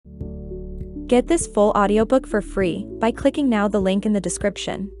Get this full audiobook for free by clicking now the link in the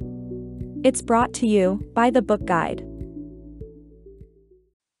description. It's brought to you by the Book Guide.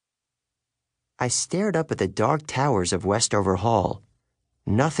 I stared up at the dark towers of Westover Hall.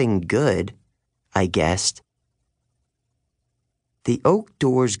 Nothing good, I guessed. The oak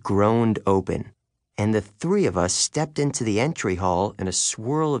doors groaned open, and the three of us stepped into the entry hall in a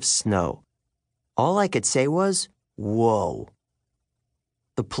swirl of snow. All I could say was, "Whoa."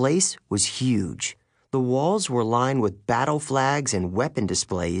 The place was huge. The walls were lined with battle flags and weapon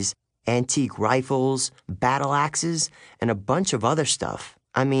displays, antique rifles, battle axes, and a bunch of other stuff.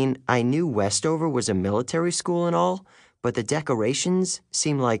 I mean, I knew Westover was a military school and all, but the decorations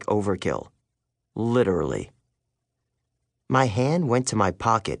seemed like overkill. Literally. My hand went to my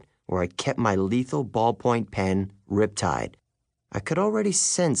pocket, where I kept my lethal ballpoint pen riptied. I could already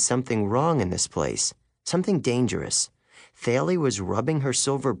sense something wrong in this place, something dangerous. Thalie was rubbing her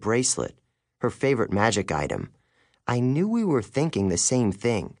silver bracelet, her favorite magic item. I knew we were thinking the same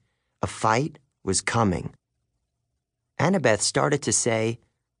thing. A fight was coming. Annabeth started to say,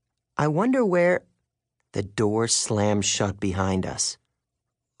 "I wonder where—" The door slammed shut behind us.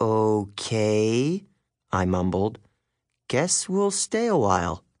 "Okay," I mumbled. "Guess we'll stay a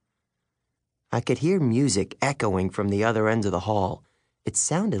while." I could hear music echoing from the other end of the hall. It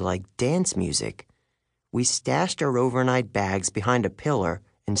sounded like dance music. We stashed our overnight bags behind a pillar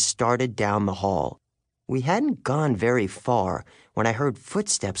and started down the hall. We hadn't gone very far when I heard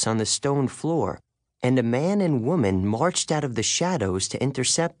footsteps on the stone floor, and a man and woman marched out of the shadows to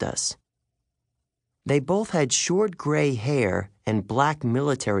intercept us. They both had short gray hair and black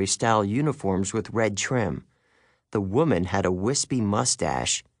military-style uniforms with red trim. The woman had a wispy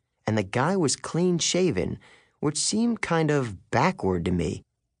mustache, and the guy was clean-shaven, which seemed kind of backward to me.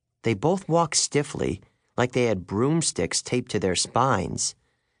 They both walked stiffly, like they had broomsticks taped to their spines.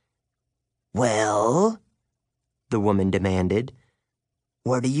 "Well?" the woman demanded.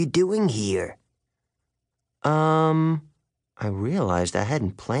 "What are you doing here?" I realized I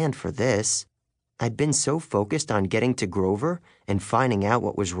hadn't planned for this. I'd been so focused on getting to Grover and finding out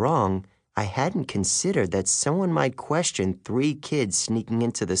what was wrong, I hadn't considered that someone might question 3 kids sneaking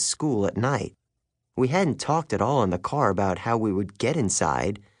into the school at night. We hadn't talked at all in the car about how we would get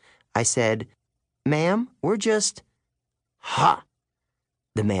inside. I said, "Ma'am, we're just—" "Ha!"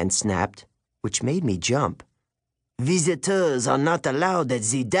 the man snapped, which made me jump. "Visitors are not allowed at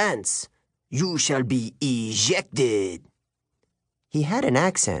the dance. You shall be ejected." He had an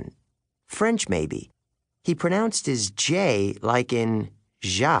accent. French, maybe. He pronounced his J like in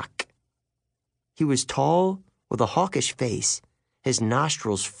Jacques. He was tall, with a hawkish face. His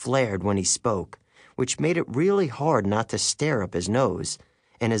nostrils flared when he spoke, which made it really hard not to stare up his nose,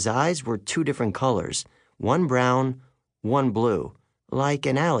 and his eyes were 2 different colors, one brown, one blue, like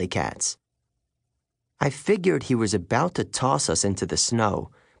an alley cat's. I figured he was about to toss us into the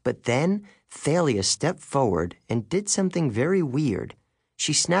snow, but then Thalia stepped forward and did something very weird.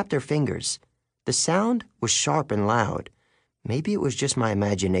 She snapped her fingers. The sound was sharp and loud. Maybe it was just my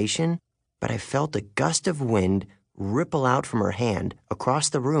imagination, but I felt a gust of wind ripple out from her hand across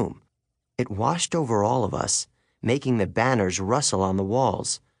the room. It washed over all of us, making the banners rustle on the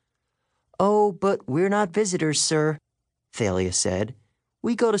walls. "Oh, but we're not visitors, sir," Thalia said.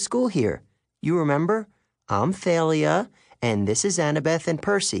 "We go to school here. You remember? I'm Thalia, and this is Annabeth and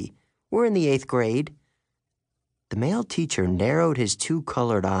Percy. We're in the 8th grade. The male teacher narrowed his 2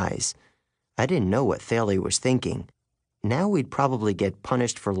 colored eyes. I didn't know what Thalia was thinking. Now we'd probably get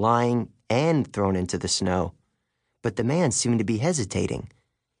punished for lying and thrown into the snow. But the man seemed to be hesitating.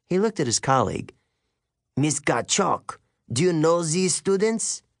 He looked at his colleague. "Miss Gottschalk, do you know these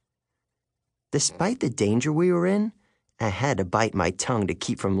students?" Despite the danger we were in, I had to bite my tongue to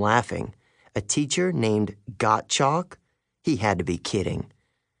keep from laughing. A teacher named Gottschalk? He had to be kidding.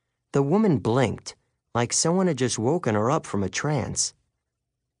 The woman blinked, like someone had just woken her up from a trance.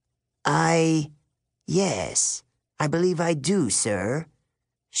 Yes, I believe I do, sir."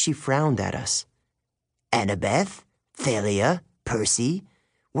 She frowned at us. "Annabeth, Thalia, Percy,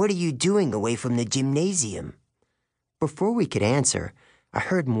 what are you doing away from the gymnasium?" Before we could answer, I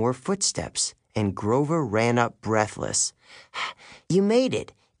heard more footsteps, and Grover ran up breathless. "You made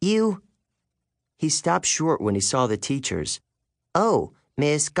it. You—" He stopped short when he saw the teachers. "Oh,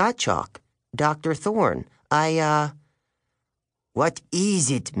 Miss Gottschalk, Dr. Thorne, "What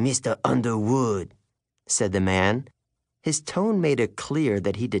is it, Mr. Underwood?" said the man. His tone made it clear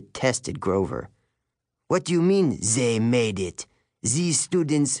that he detested Grover. "What do you mean, they made it? These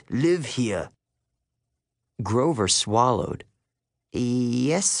students live here." Grover swallowed.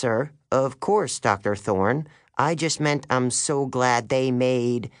 "Yes, sir. Of course, Dr. Thorne. I just meant I'm so glad they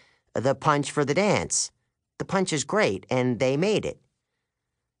made The punch for the dance. The punch is great, and they made it.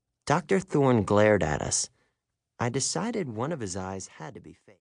 Dr. Thorne glared at us. I decided one of his eyes had to be fake.